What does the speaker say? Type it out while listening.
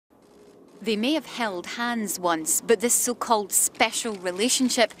They may have held hands once, but this so-called special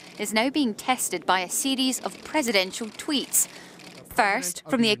relationship is now being tested by a series of presidential tweets. First,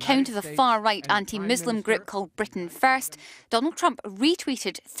 from the account of the far-right anti-Muslim group called Britain First, Donald Trump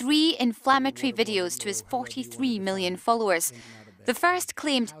retweeted 3 inflammatory videos to his 43 million followers. The first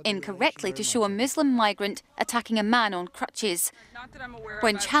claimed incorrectly to show a Muslim migrant attacking a man on crutches.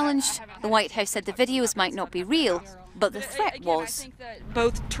 When challenged, the White House said the videos might not be real, but the threat was. I think that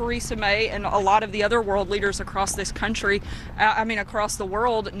both Theresa May and a lot of the other world leaders across this country, across the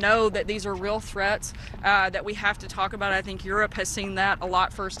world, know that these are real threats that we have to talk about. I think Europe has seen that a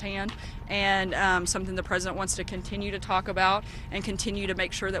lot firsthand, and something the president wants to continue to talk about and continue to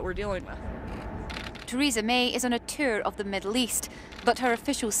make sure that we're dealing with. Theresa May is on a tour of the Middle East, but her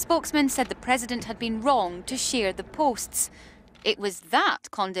official spokesman said the president had been wrong to share the posts. It was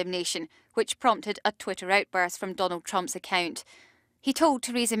that condemnation which prompted a Twitter outburst from Donald Trump's account. He told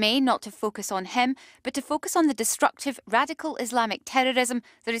Theresa May not to focus on him, but to focus on the destructive radical Islamic terrorism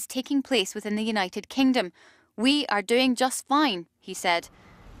that is taking place within the United Kingdom. "We are doing just fine," he said.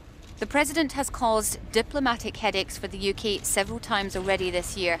 The president has caused diplomatic headaches for the UK several times already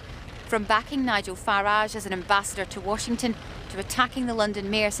this year. From backing Nigel Farage as an ambassador to Washington to attacking the London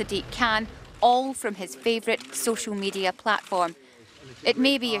Mayor Sadiq Khan, all from his favourite social media platform. It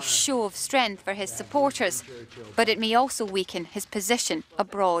may be a show of strength for his supporters, but it may also weaken his position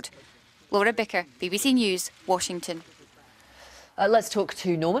abroad. Laura Bicker, BBC News, Washington. Let's talk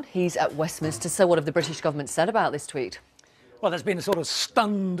to Norman. He's at Westminster. So what have the British government said about this tweet? Well, there's been a sort of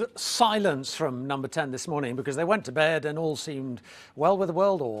stunned silence from Number 10 this morning because they went to bed and all seemed well with the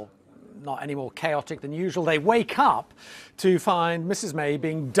world, or not any more chaotic than usual. They wake up to find Mrs May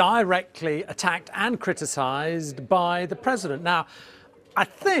being directly attacked and criticised by the president. Now, I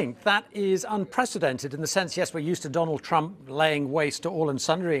think that is unprecedented in the sense, yes, we're used to Donald Trump laying waste to all and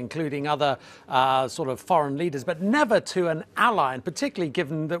sundry, including other sort of foreign leaders, but never to an ally, and particularly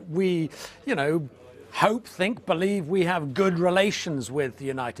given that we, hope, think, believe we have good relations with the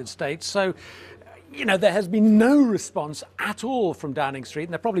United States. So, there has been no response at all from Downing Street,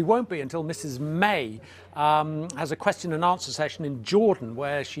 and there probably won't be until Mrs May has a question and answer session in Jordan,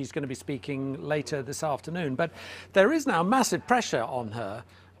 where she's going to be speaking later this afternoon. But there is now massive pressure on her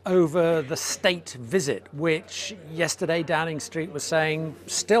over the state visit, which yesterday Downing Street was saying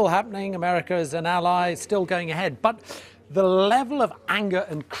still happening, America is an ally, still going ahead. But the level of anger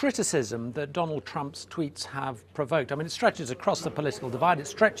and criticism that Donald Trump's tweets have provoked, I mean, it stretches across the political divide. It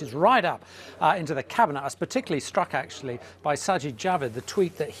stretches right up into the cabinet. I was particularly struck, actually, by Sajid Javid, the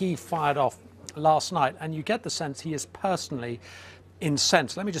tweet that he fired off last night. And you get the sense he is personally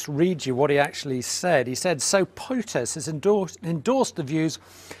incensed. Let me just read you what he actually said. He said, "So POTUS has endorsed the views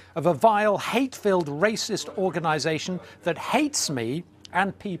of a vile, hate-filled, racist organisation that hates me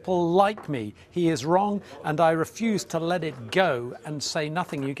and people like me. He is wrong, and I refuse to let it go and say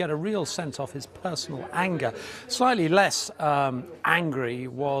nothing." You get a real sense of his personal anger. Slightly less angry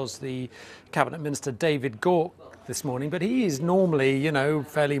was the Cabinet Minister David Gauke this morning, but he is normally,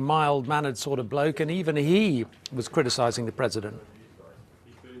 fairly mild-mannered sort of bloke, and even he was criticising the president.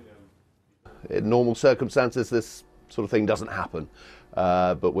 In normal circumstances, this sort of thing doesn't happen,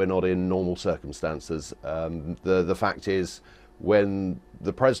 but we're not in normal circumstances. The fact is, when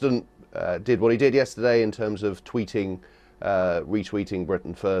the president did what he did yesterday in terms of retweeting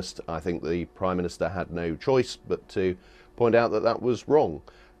Britain First, I think the Prime Minister had no choice but to point out that that was wrong,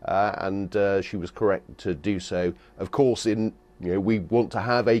 and she was correct to do so. Of course, we want to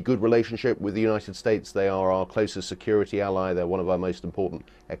have a good relationship with the United States. They are our closest security ally. They're one of our most important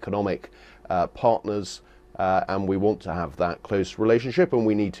economic partners. And we want to have that close relationship, and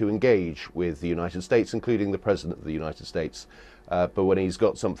we need to engage with the United States, including the President of the United States. But when he's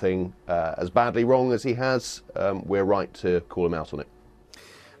got something as badly wrong as he has, we're right to call him out on it.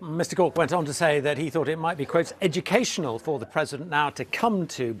 Mr Gauke went on to say that he thought it might be, quote, educational for the president now to come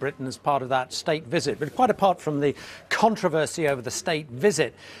to Britain as part of that state visit. But quite apart from the controversy over the state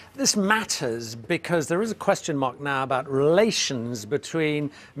visit, this matters because there is a question mark now about relations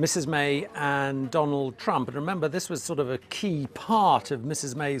between Mrs May and Donald Trump. And remember, this was sort of a key part of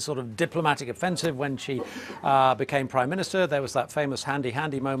Mrs May's sort of diplomatic offensive when she became Prime Minister. There was that famous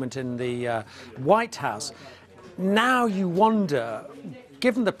handy moment in the White House. Now you wonder,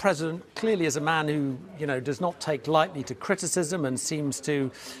 given the president clearly is a man who, does not take lightly to criticism and seems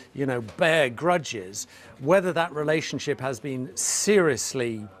to, bear grudges, whether that relationship has been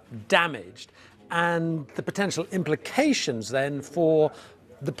seriously damaged, and the potential implications then for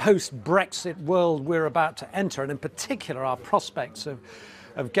the post-Brexit world we're about to enter, and in particular our prospects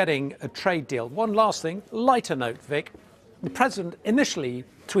of getting a trade deal. One last thing, lighter note, Vic. the president initially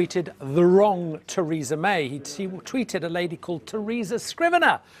tweeted the wrong Theresa May. He tweeted a lady called Teresa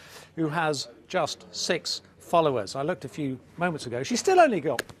Scrivener, who has just 6 followers. I looked a few moments ago. She's still only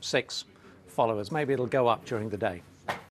got 6 followers. Maybe it'll go up during the day.